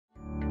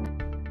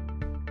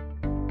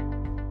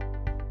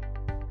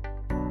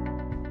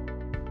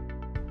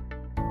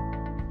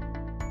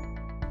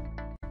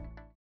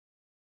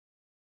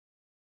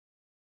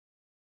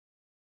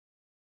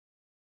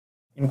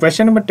In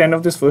question number 10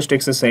 of this first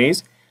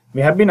exercise,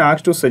 we have been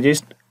asked to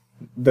suggest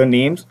the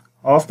names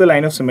of the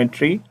line of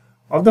symmetry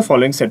of the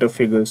following set of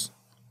figures.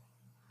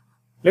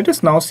 Let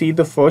us now see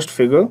the first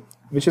figure,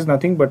 which is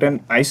nothing but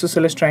an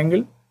isosceles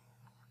triangle.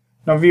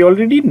 Now we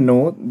already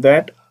know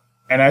that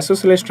an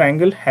isosceles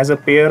triangle has a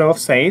pair of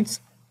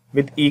sides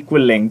with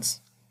equal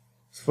lengths.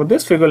 For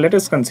this figure, let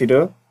us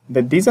consider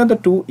that these are the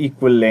two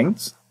equal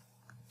lengths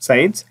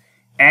sides,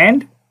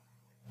 and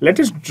let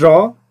us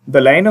draw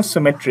the line of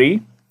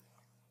symmetry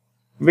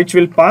which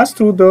will pass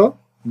through the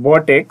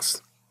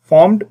vertex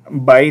formed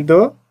by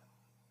the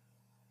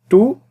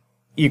two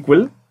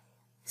equal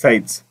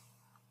sides.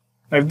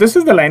 Now if this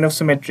is the line of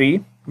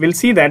symmetry, we'll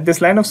see that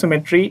this line of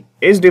symmetry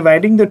is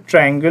dividing the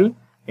triangle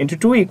into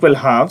two equal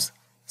halves,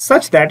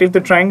 such that if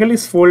the triangle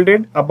is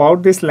folded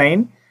about this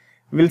line,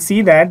 we'll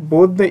see that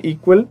both the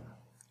equal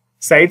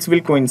sides will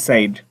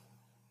coincide.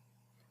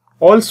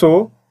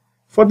 Also,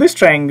 for this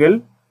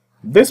triangle,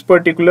 this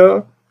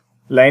particular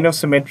line of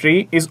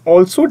symmetry is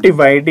also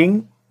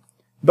dividing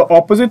the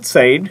opposite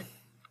side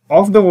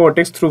of the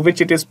vertex through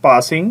which it is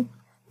passing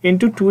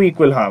into two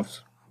equal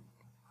halves.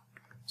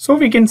 So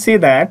we can say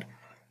that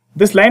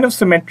this line of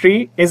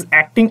symmetry is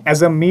acting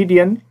as a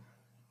median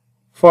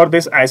for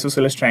this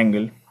isosceles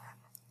triangle.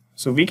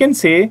 So we can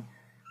say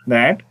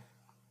that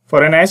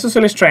for an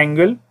isosceles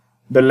triangle,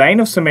 the line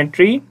of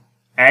symmetry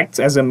acts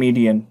as a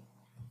median.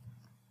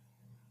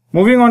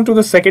 Moving on to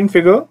the second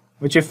figure,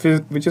 which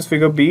is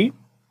figure B,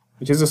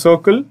 which is a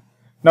circle.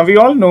 Now we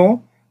all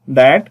know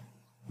that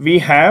we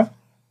have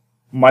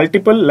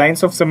multiple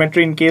lines of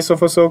symmetry in case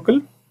of a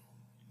circle.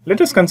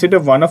 Let us consider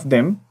one of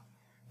them.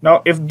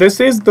 Now if this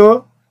is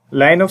the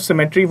line of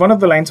symmetry, one of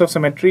the lines of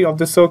symmetry of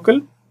the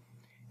circle,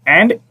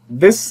 and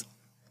this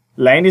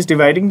line is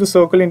dividing the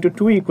circle into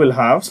two equal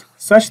halves,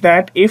 such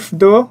that if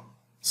the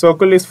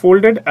circle is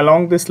folded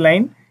along this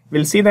line,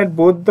 we'll see that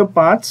both the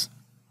parts,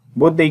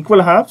 both the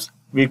equal halves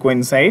will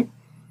coincide.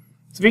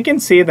 So we can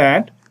say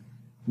that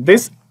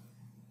this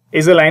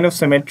is a line of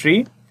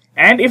symmetry,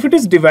 and if it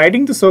is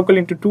dividing the circle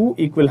into two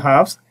equal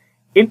halves,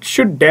 it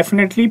should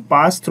definitely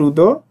pass through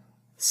the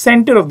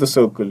center of the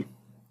circle.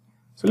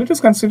 So let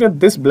us consider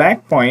this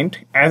black point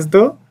as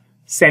the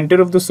center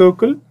of the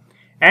circle,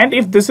 and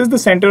if this is the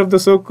center of the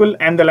circle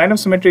and the line of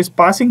symmetry is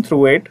passing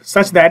through it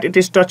such that it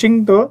is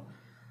touching the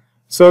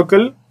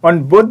circle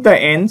on both the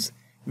ends,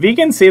 we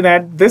can say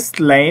that this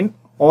line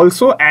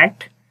also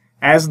acts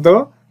as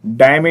the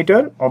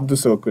diameter of the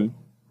circle.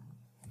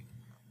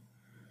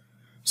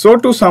 So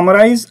to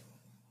summarize,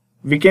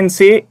 we can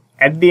say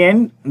at the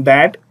end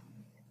that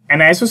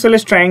an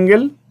isosceles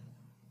triangle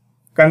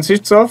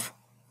consists of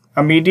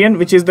a median,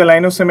 which is the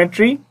line of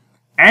symmetry,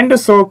 and a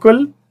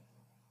circle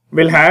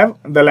will have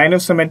the line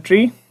of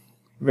symmetry,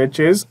 which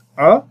is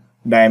a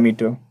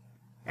diameter.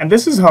 And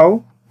this is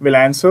how we'll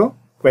answer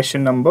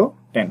question number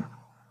 10.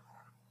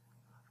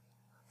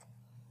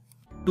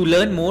 To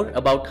learn more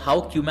about how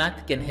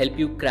QMath can help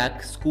you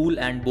crack school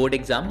and board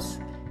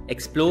exams,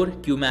 explore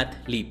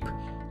QMath Leap,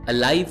 a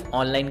live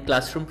online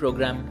classroom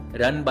program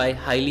run by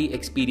highly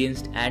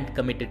experienced and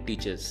committed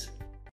teachers.